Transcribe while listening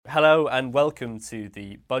Hello and welcome to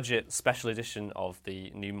the Budget Special Edition of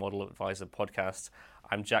the New Model Advisor podcast.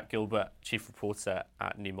 I'm Jack Gilbert, Chief Reporter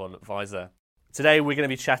at New Model Advisor. Today we're going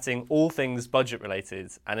to be chatting all things budget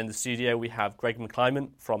related, and in the studio we have Greg McClymont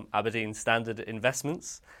from Aberdeen Standard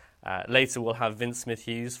Investments. Later we'll have Vince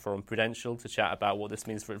Smith-Hughes from Prudential to chat about what this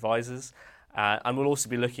means for advisors. And we'll also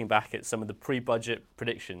be looking back at some of the pre-budget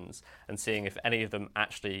predictions and seeing if any of them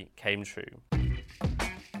actually came true.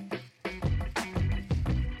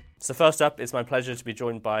 So first up, it's my pleasure to be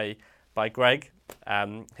joined by Greg,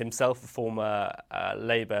 himself a former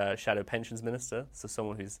Labour Shadow Pensions Minister, so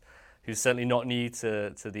someone who's certainly not new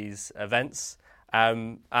to these events.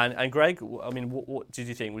 And Greg, I mean, what did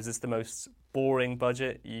you think? Was this the most boring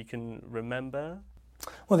budget you can remember?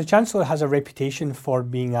 Well, the Chancellor has a reputation for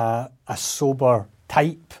being a sober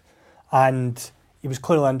type, and he was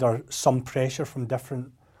clearly under some pressure from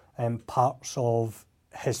different parts of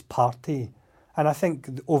his party. And I think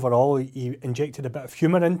overall he injected a bit of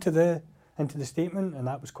humour into the statement, and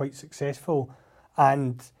that was quite successful.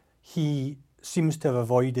 And he seems to have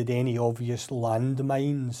avoided any obvious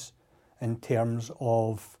landmines in terms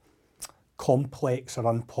of complex or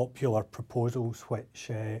unpopular proposals which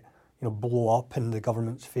blow up in the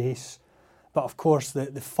government's face. But of course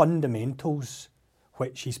the fundamentals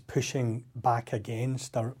which he's pushing back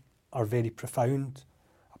against are very profound.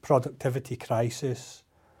 A productivity crisis,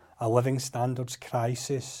 a living standards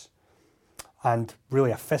crisis, and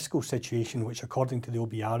really a fiscal situation which, according to the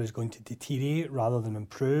OBR, is going to deteriorate rather than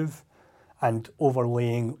improve, and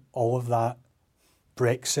overlaying all of that,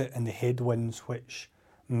 Brexit and the headwinds which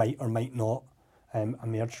might or might not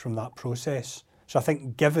emerge from that process. So I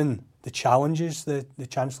think given the challenges the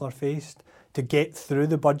Chancellor faced, to get through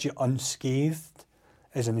the budget unscathed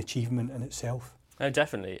is an achievement in itself. Oh,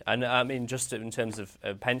 definitely. And I mean, just in terms of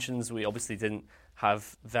pensions, we obviously didn't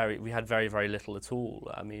have very little at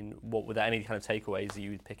all. I mean, were there any kind of takeaways that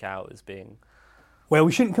you would pick out as being? Well,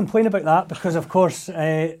 we shouldn't complain about that because, of course,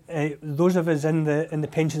 those of us in the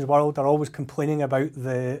pensions world are always complaining about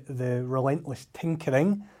the relentless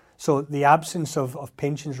tinkering. So the absence of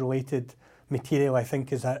pensions-related material, I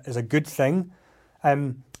think, is a good thing.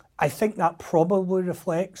 I think that probably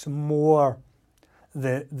reflects more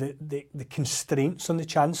the constraints on the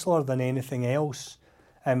Chancellor than anything else.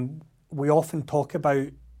 We often talk about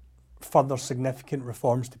further significant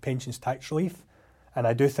reforms to pensions tax relief, and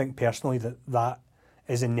I do think personally that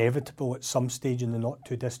is inevitable at some stage in the not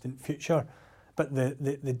too distant future. But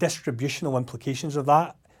the distributional implications of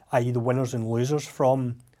that, i.e. the winners and losers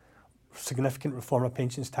from significant reform of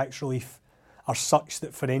pensions tax relief, are such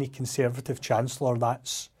that for any Conservative Chancellor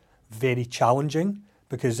that's very challenging,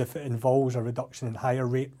 because if it involves a reduction in higher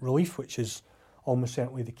rate relief, which is almost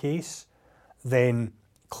certainly the case, then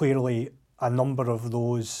clearly a number of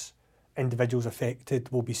those individuals affected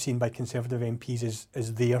will be seen by Conservative MPs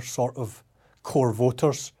as their sort of core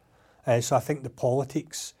voters. So I think the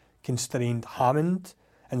politics constrained Hammond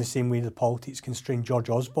in the same way the politics constrained George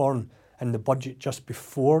Osborne in the budget just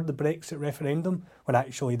before the Brexit referendum, when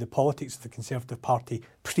actually the politics of the Conservative Party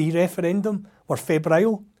pre-referendum were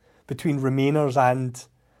febrile between Remainers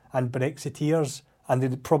and Brexiteers, and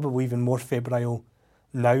they're probably even more febrile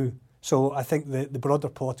now. So I think the broader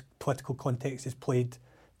political context is played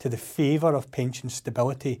to the favour of pension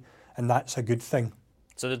stability, and that's a good thing.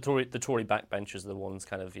 So the Tory backbenchers are the ones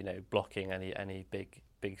kind of blocking any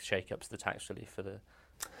big shake-ups to the tax relief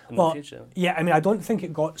in the future. Yeah, I mean, I don't think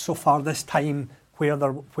it got so far this time where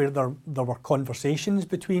there were conversations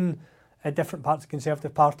between different parts of the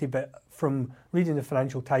Conservative Party, but from reading the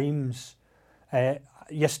Financial Times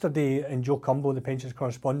yesterday, and Joe Cumbo, the pensions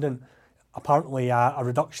correspondent, apparently a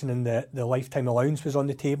reduction in the lifetime allowance was on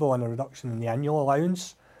the table and a reduction in the annual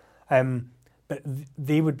allowance. But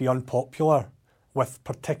they would be unpopular with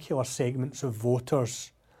particular segments of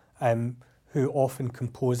voters who often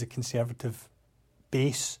compose the Conservative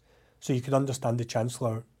base. So you could understand the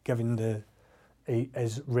Chancellor, given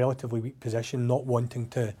his relatively weak position, not wanting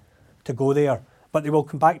to go there. But they will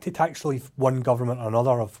come back to tax relief, one government or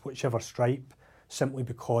another of whichever stripe, simply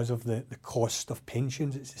because of the cost of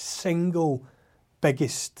pensions. It's the single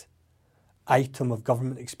biggest item of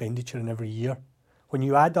government expenditure in every year. When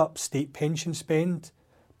you add up state pension spend,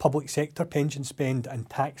 public sector pension spend and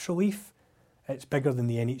tax relief, it's bigger than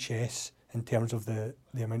the NHS in terms of the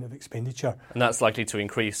amount of expenditure. And that's likely to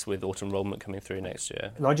increase with auto enrolment coming through next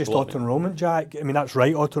year. Not just auto enrolment, Jack. I mean, that's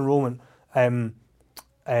right, auto enrolment. A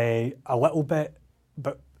little bit,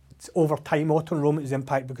 but over time, auto enrolment is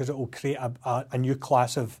impact because it will create a new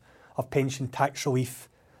class of pension tax relief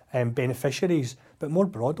beneficiaries. But more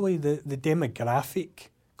broadly, the demographic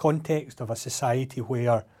context of a society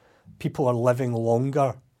where people are living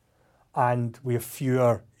longer and we have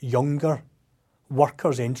fewer younger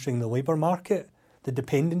workers entering the labour market. The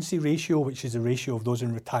dependency ratio, which is the ratio of those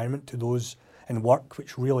in retirement to those in work,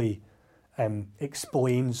 which really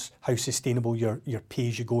explains how sustainable your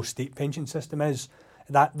pay-as-you-go state pension system is,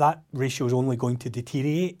 that ratio is only going to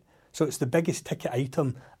deteriorate. So it's the biggest ticket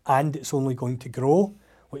item and it's only going to grow,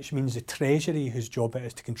 which means the Treasury, whose job it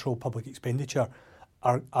is to control public expenditure,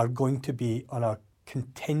 are going to be on a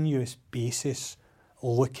continuous basis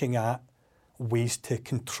looking at ways to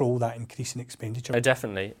control that increase in expenditure.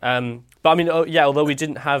 Definitely. But I mean, although we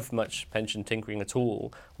didn't have much pension tinkering at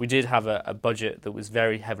all, we did have a budget that was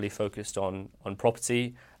very heavily focused on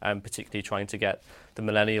property, particularly trying to get the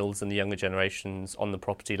millennials and the younger generations on the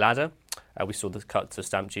property ladder. We saw the cut to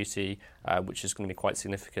stamp duty, which is going to be quite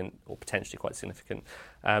significant, or potentially quite significant.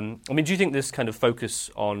 I mean, do you think this kind of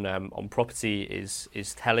focus on property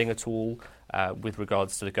is telling at all with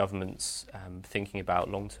regards to the government's thinking about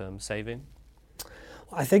long-term saving?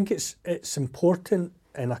 I think it's important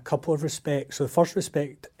in a couple of respects. So the first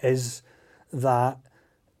respect is that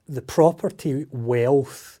the property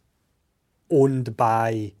wealth owned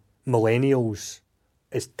by millennials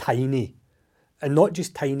is tiny, and not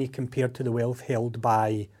just tiny compared to the wealth held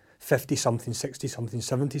by 50-something, 60-something,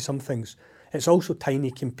 70-somethings. It's also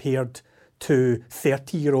tiny compared to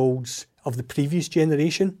 30-year-olds of the previous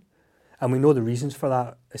generation. And we know the reasons for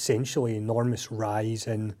that: essentially enormous rise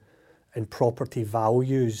in property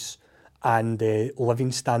values and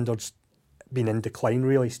living standards been in decline,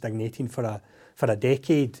 really stagnating for a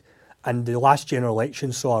decade. And the last general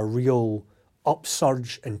election saw a real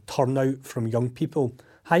upsurge in turnout from young people,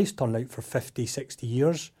 highest turnout for 50, 60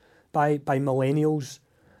 years by millennials.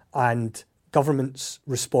 And governments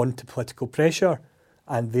respond to political pressure,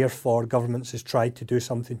 and therefore governments has tried to do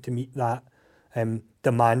something to meet that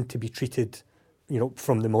demand to be treated,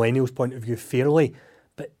 from the millennials' point of view, fairly.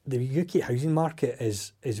 But the UK housing market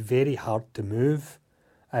is very hard to move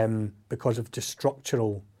because of just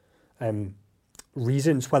structural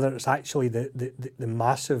reasons, whether it's actually the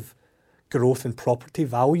massive growth in property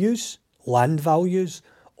values, land values,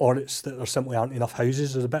 or it's that there simply aren't enough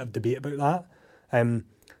houses. There's a bit of debate about that.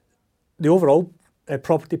 The overall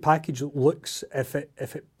property package looks, if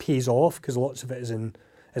it pays off, because lots of it is in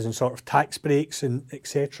sort of tax breaks and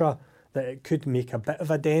etc., that it could make a bit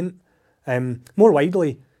of a dent. More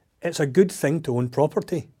widely, it's a good thing to own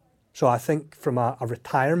property. So I think from a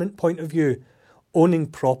retirement point of view, owning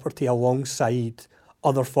property alongside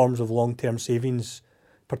other forms of long-term savings,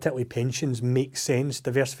 particularly pensions, makes sense.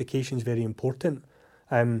 Diversification is very important.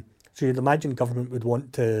 So you'd imagine government would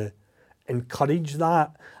want to encourage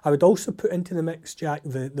that. I would also put into the mix, Jack,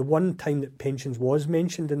 the one time that pensions was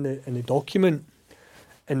mentioned in the document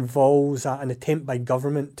involves an attempt by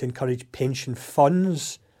government to encourage pension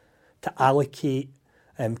funds to allocate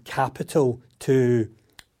capital to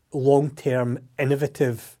long-term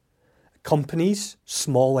innovative companies,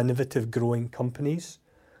 small innovative growing companies,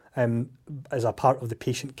 as a part of the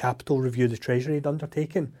patient capital review the Treasury had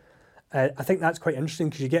undertaken. I think that's quite interesting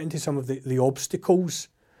because you get into some of the obstacles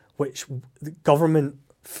which the government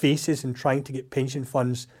faces in trying to get pension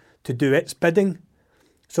funds to do its bidding.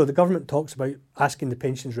 So the government talks about asking the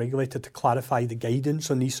pensions regulator to clarify the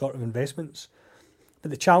guidance on these sort of investments.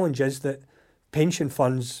 But the challenge is that pension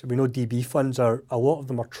funds, we know DB funds, a lot of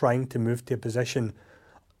them are trying to move to a position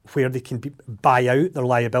where they can buy out their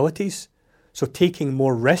liabilities. So taking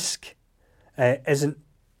more risk isn't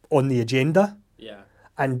on the agenda. Yeah.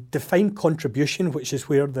 And defined contribution, which is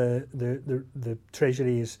where the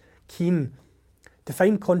Treasury is keen,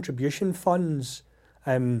 defined contribution funds,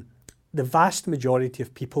 the vast majority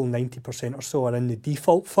of people, 90% or so, are in the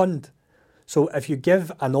default fund. So if you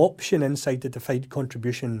give an option inside the defined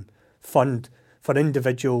contribution fund for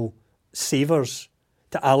individual savers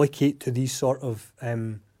to allocate to these sort of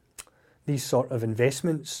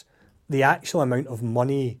investments, the actual amount of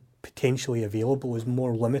money potentially available is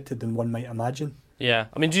more limited than one might imagine. Yeah,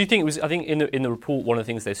 I mean, do you think it was? I think in the report, one of the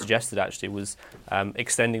things they suggested actually was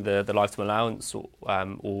extending the lifetime allowance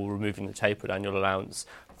or removing the tapered annual allowance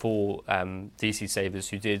for DC savers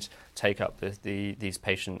who did take up these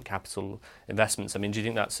patient capital investments. I mean, do you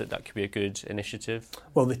think that could be a good initiative?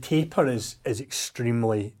 Well, the taper is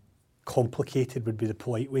extremely complicated, would be the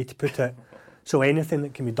polite way to put it. So anything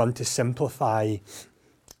that can be done to simplify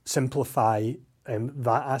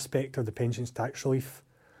that aspect of the pensions tax relief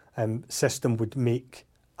system would make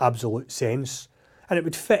absolute sense, and it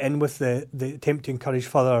would fit in with the attempt to encourage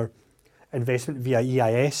further investment via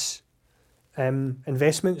EIS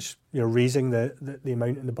investments. Raising the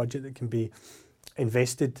amount in the budget that can be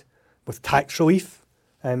invested with tax relief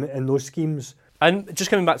in those schemes. And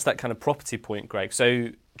just coming back to that kind of property point, Greg. So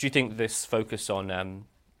do you think this focus on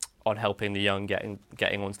helping the young getting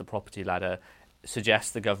onto the property ladder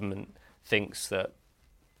suggests the government thinks that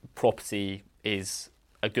property is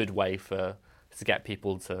a good way to get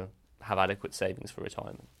people to have adequate savings for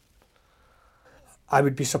retirement? I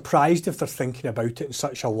would be surprised if they're thinking about it in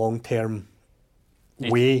such a long-term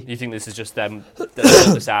way. You think this is just them that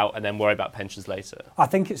sort this out and then worry about pensions later? I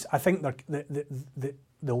think the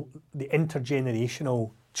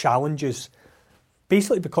intergenerational challenges,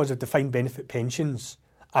 basically because of defined benefit pensions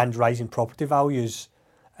and rising property values.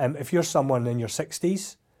 If you're someone in your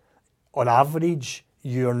 60s, on average,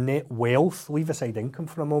 your net wealth, leave aside income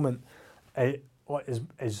for a moment,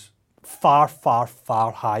 is far, far,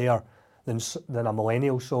 far higher than a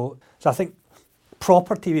millennial. So I think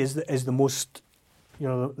property is the most,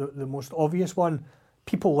 the most obvious one.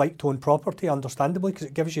 People like to own property, understandably, because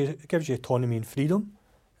it gives you autonomy and freedom.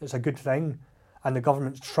 It's a good thing, and the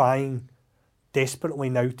government's trying desperately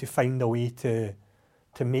now to find a way to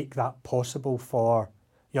make that possible for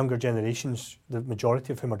younger generations, the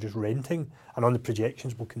majority of whom are just renting, and on the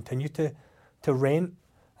projections will continue to rent.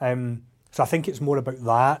 So I think it's more about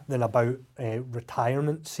that than about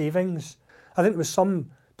retirement savings. I think there was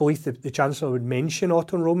some belief that the Chancellor would mention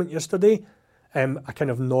auto-enrolment yesterday, a kind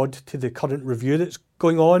of nod to the current review that's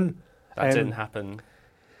going on. That didn't happen.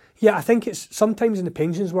 Yeah, I think it's sometimes in the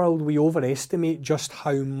pensions world we overestimate just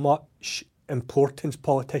how much importance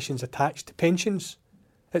politicians attach to pensions.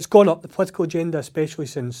 It's gone up the political agenda, especially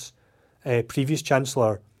since previous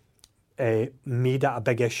Chancellor made it a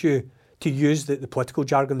big issue. To use the political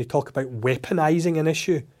jargon, they talk about weaponising an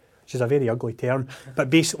issue, which is a very ugly term,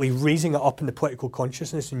 but basically raising it up in the political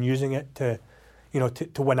consciousness and using it to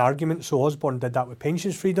win arguments. So Osborne did that with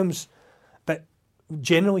pensions freedoms. But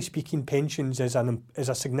generally speaking, pensions is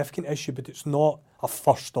a significant issue, but it's not a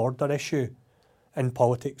first-order issue in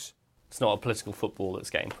politics. It's not a political football that's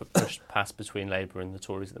getting pushed past between Labour and the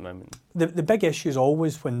Tories at the moment. The big issues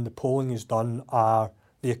always when the polling is done are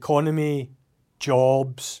the economy,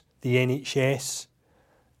 jobs, the NHS,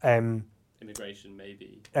 immigration,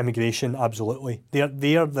 maybe. Immigration, absolutely.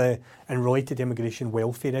 They're and related immigration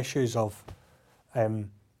welfare issues of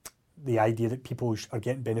the idea that people are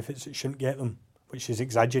getting benefits that shouldn't get them, which is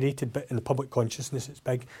exaggerated, but in the public consciousness it's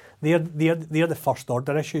big. They're the first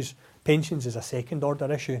order issues. Pensions is a second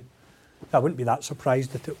order issue. I wouldn't be that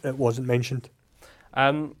surprised that it wasn't mentioned.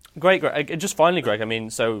 Great, Greg. Just finally, Greg,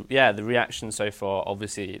 the reaction so far,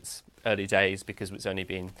 obviously it's early days because it's only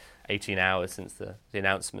been 18 hours since the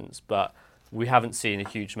announcements, but we haven't seen a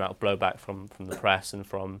huge amount of blowback from the press and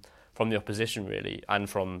from the opposition, really, and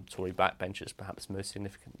from Tory backbenchers, perhaps most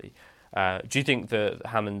significantly. Do you think that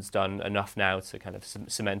Hammond's done enough now to kind of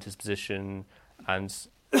cement his position and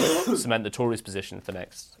cement the Tories' position for the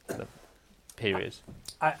next period?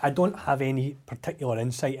 I don't have any particular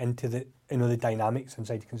insight into the dynamics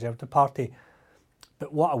inside the Conservative Party,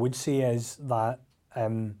 but what I would say is that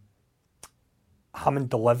Hammond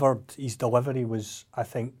delivered. His delivery was, I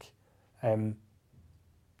think,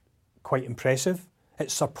 quite impressive.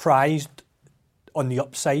 It surprised on the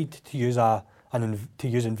upside, to use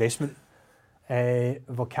investment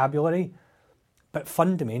vocabulary, but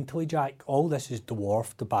fundamentally, Jack, all this is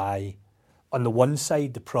dwarfed by, on the one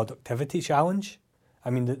side, the productivity challenge. I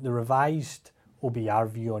mean, the revised OBR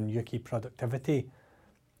view on UK productivity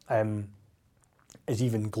is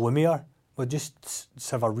even gloomier. We'll just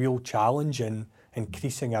have a real challenge in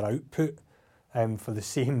increasing our output for the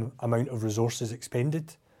same amount of resources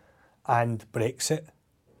expended. And Brexit,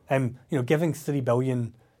 giving $3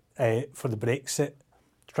 billion for the Brexit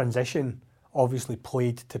transition obviously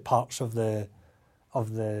played to parts of the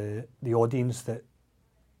audience that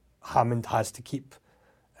Hammond has to keep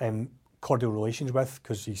cordial relations with,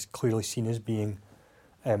 because he's clearly seen as being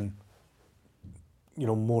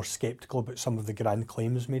more sceptical about some of the grand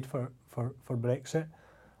claims made for Brexit.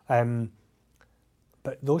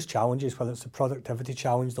 But those challenges, whether it's the productivity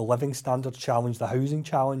challenge, the living standards challenge, the housing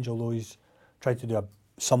challenge, although he's tried to do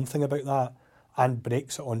something about that, and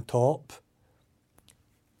Brexit on top,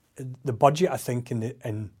 the budget, I think,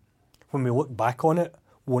 when we look back on it,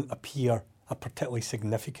 won't appear a particularly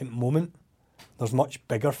significant moment. There's much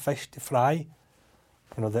bigger fish to fry.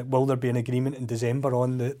 Will there be an agreement in December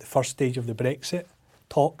on the first stage of the Brexit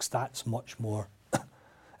talks? That's much more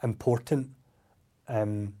important,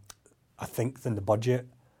 I think, than the budget.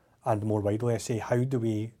 And more widely, I say, how do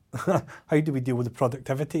we deal with the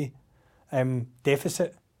productivity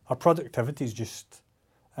deficit? Our productivity is just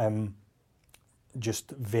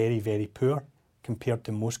very, very poor compared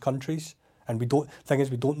to most countries, and we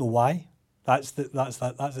don't know why. That's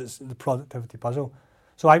the productivity puzzle.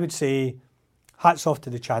 So I would say, hats off to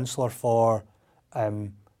the Chancellor for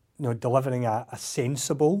delivering a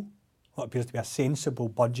sensible, what appears to be a sensible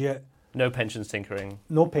budget. No pensions tinkering.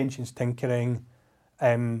 No pensions tinkering.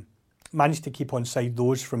 Managed to keep on side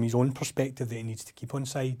those from his own perspective that he needs to keep on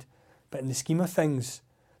side. But in the scheme of things,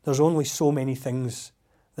 there's only so many things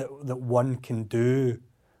that one can do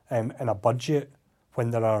in a budget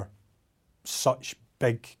when there are such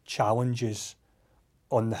big challenges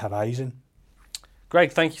on the horizon.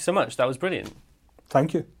 Greg, thank you so much. That was brilliant.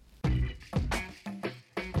 Thank you.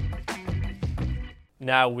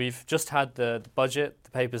 Now, we've just had the budget, the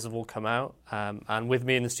papers have all come out, and with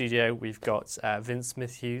me in the studio, we've got Vince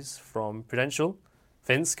Smith-Hughes from Prudential.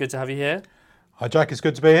 Vince, good to have you here. Hi, Jack. It's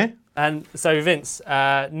good to be here. And so, Vince,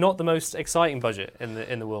 not the most exciting budget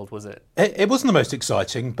in the world, was it? It wasn't the most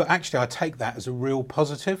exciting, but actually I take that as a real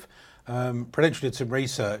positive. Prudential did some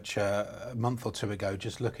research a month or two ago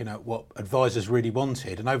just looking at what advisors really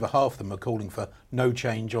wanted, and over half of them are calling for no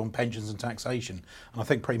change on pensions and taxation. And I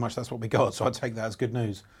think pretty much that's what we got, so I take that as good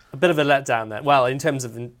news. A bit of a letdown there. Well, in terms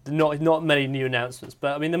of not many new announcements,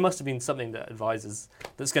 but I mean, there must have been something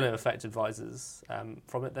that's going to affect advisors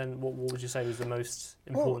from it. Then, what would you say was the most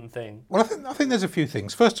important thing? Well, I think there's a few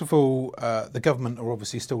things. First of all, the government are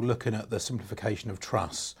obviously still looking at the simplification of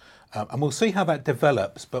trusts. And we'll see how that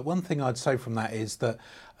develops. But one thing I'd say from that is that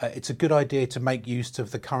it's a good idea to make use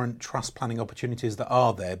of the current trust planning opportunities that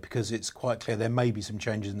are there, because it's quite clear there may be some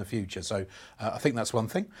changes in the future. So I think that's one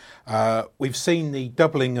thing. We've seen the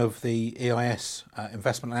doubling of the EIS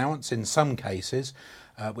investment allowance in some cases,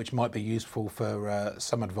 which might be useful for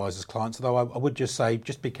some advisors' clients. Although I would just say,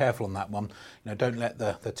 just be careful on that one. Don't let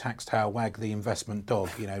the tax tail wag the investment dog.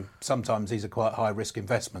 Sometimes these are quite high risk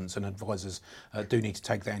investments, and advisors do need to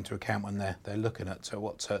take that into account when they're looking at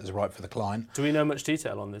what is right for the client. Do we know much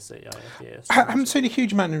detail on this EIS? I haven't seen a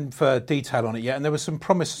huge amount of detail on it yet, and there was some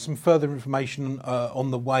promise of some further information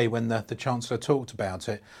on the way when the Chancellor talked about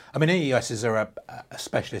it. I mean, EISs are a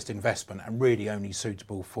specialist investment and really only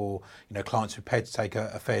suitable for clients who are prepared to take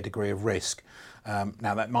a fair degree of risk.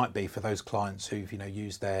 Now, that might be for those clients who've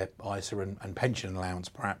used their ISA and pension allowance,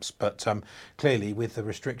 perhaps. But clearly, with the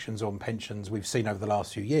restrictions on pensions we've seen over the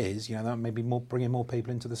last few years, that may be bringing more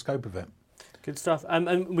people into the scope of it. Good stuff.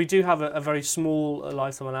 And we do have a very small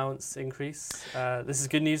lifetime allowance increase. This is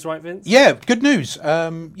good news, right, Vince? Yeah, good news.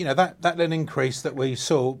 That little increase that we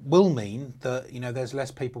saw will mean that there's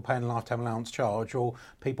less people paying a lifetime allowance charge or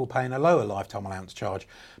people paying a lower lifetime allowance charge.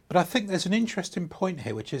 But I think there's an interesting point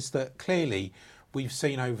here, which is that clearly we've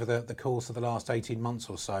seen over the course of the last 18 months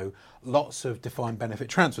or so lots of defined benefit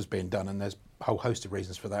transfers being done, and there's a whole host of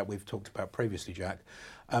reasons for that we've talked about previously, Jack.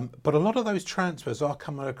 But a lot of those transfers are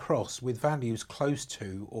coming across with values close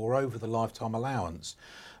to or over the lifetime allowance.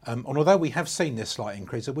 And although we have seen this slight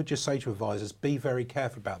increase, I would just say to advisors, be very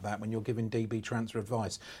careful about that when you're giving DB transfer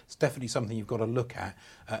advice. It's definitely something you've got to look at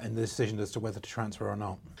in the decision as to whether to transfer or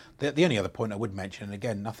not. The only other point I would mention, and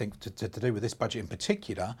again, nothing to do with this budget in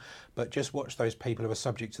particular, but just watch those people who are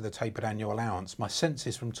subject to the tapered annual allowance. My sense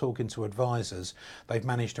is from talking to advisors, they've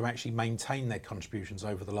managed to actually maintain their contributions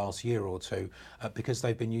over the last year or two because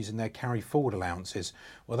they've been using their carry forward allowances.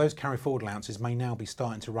 Well, those carry forward allowances may now be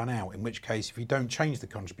starting to run out, in which case if you don't change the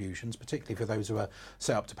contributions, particularly for those who are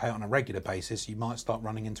set up to pay it on a regular basis, you might start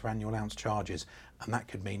running into annual allowance charges, and that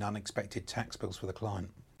could mean unexpected tax bills for the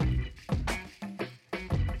client.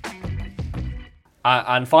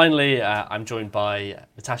 And finally, I'm joined by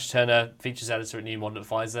Natasha Turner, features editor at New Model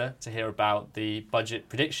Advisor, to hear about the budget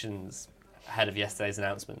predictions ahead of yesterday's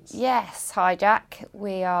announcements. Yes, hi Jack.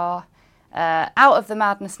 We are out of the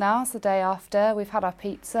madness now. It's the day after. We've had our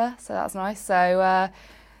pizza, so that's nice. So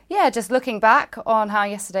just looking back on how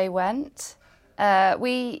yesterday went,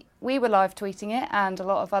 we were live tweeting it, and a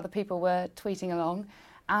lot of other people were tweeting along,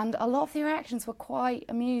 and a lot of the reactions were quite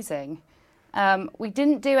amusing. We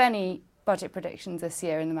didn't do any budget predictions this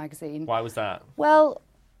year in the magazine. Why was that? Well,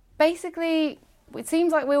 basically, it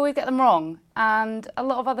seems like we always get them wrong, and a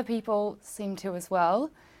lot of other people seem to as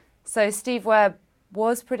well. So Steve Webb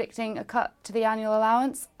was predicting a cut to the annual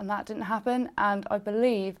allowance, and that didn't happen, and I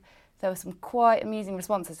believe there were some quite amusing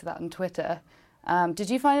responses to that on Twitter. Did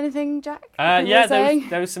you find anything, Jack?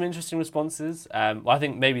 There was some interesting responses. I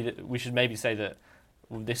think we should say that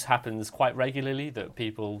this happens quite regularly, that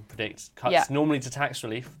people predict cuts normally to tax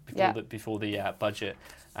relief before the budget,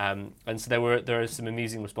 and so there are some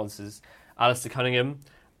amusing responses. Alistair Cunningham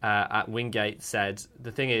at Wingate said,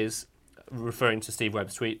 the thing is, referring to Steve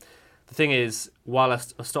Webb's tweet, the thing is, while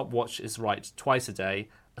a stopwatch is right twice a day,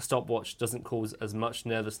 a stopwatch doesn't cause as much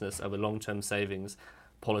nervousness over long-term savings.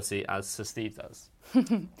 policy as Sir Steve does.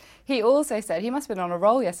 He also said, he must have been on a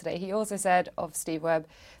roll yesterday, he also said of Steve Webb,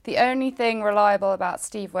 the only thing reliable about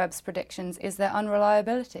Steve Webb's predictions is their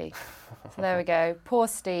unreliability. So there we go. Poor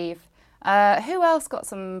Steve. Who else got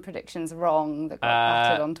some predictions wrong that got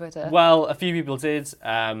battered on Twitter? Well, a few people did.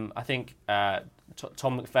 I think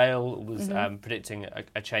Tom McPhail was predicting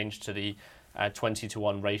a change to the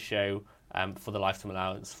 20-to-1 ratio for the lifetime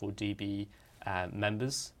allowance for DB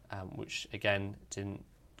members, which again didn't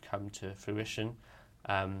come to fruition.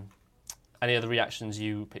 Any other reactions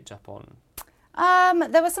you picked up on?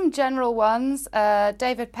 There were some general ones.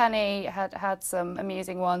 David Penny had some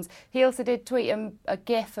amusing ones. He also did tweet a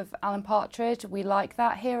GIF of Alan Partridge. We like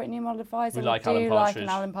that here at New Model Advisor. We like an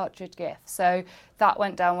Alan Partridge GIF. So that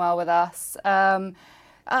went down well with us.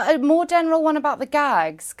 A more general one about the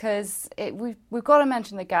gags, because we've got to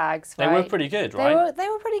mention the gags, right? They were pretty good, right? They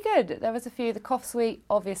were pretty good. There was a few. The cough suite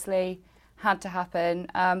obviously had to happen.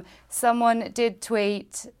 Someone did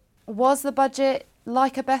tweet, was the budget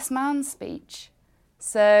like a best man speech?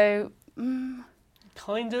 So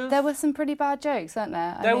kind of. There were some pretty bad jokes, weren't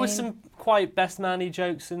there? There were some quite best man-y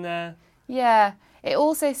jokes in there. Yeah. It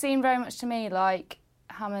also seemed very much to me like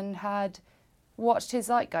Hammond had watched his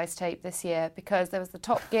Zeitgeist tape this year, because there was the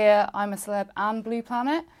Top Gear, I'm a Celeb and Blue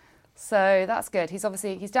Planet. So that's good. He's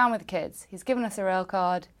down with the kids. He's given us a rail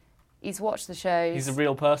card. He's watched the shows. He's a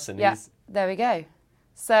real person. Yeah, there we go.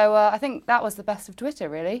 So I think that was the best of Twitter,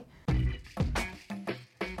 really.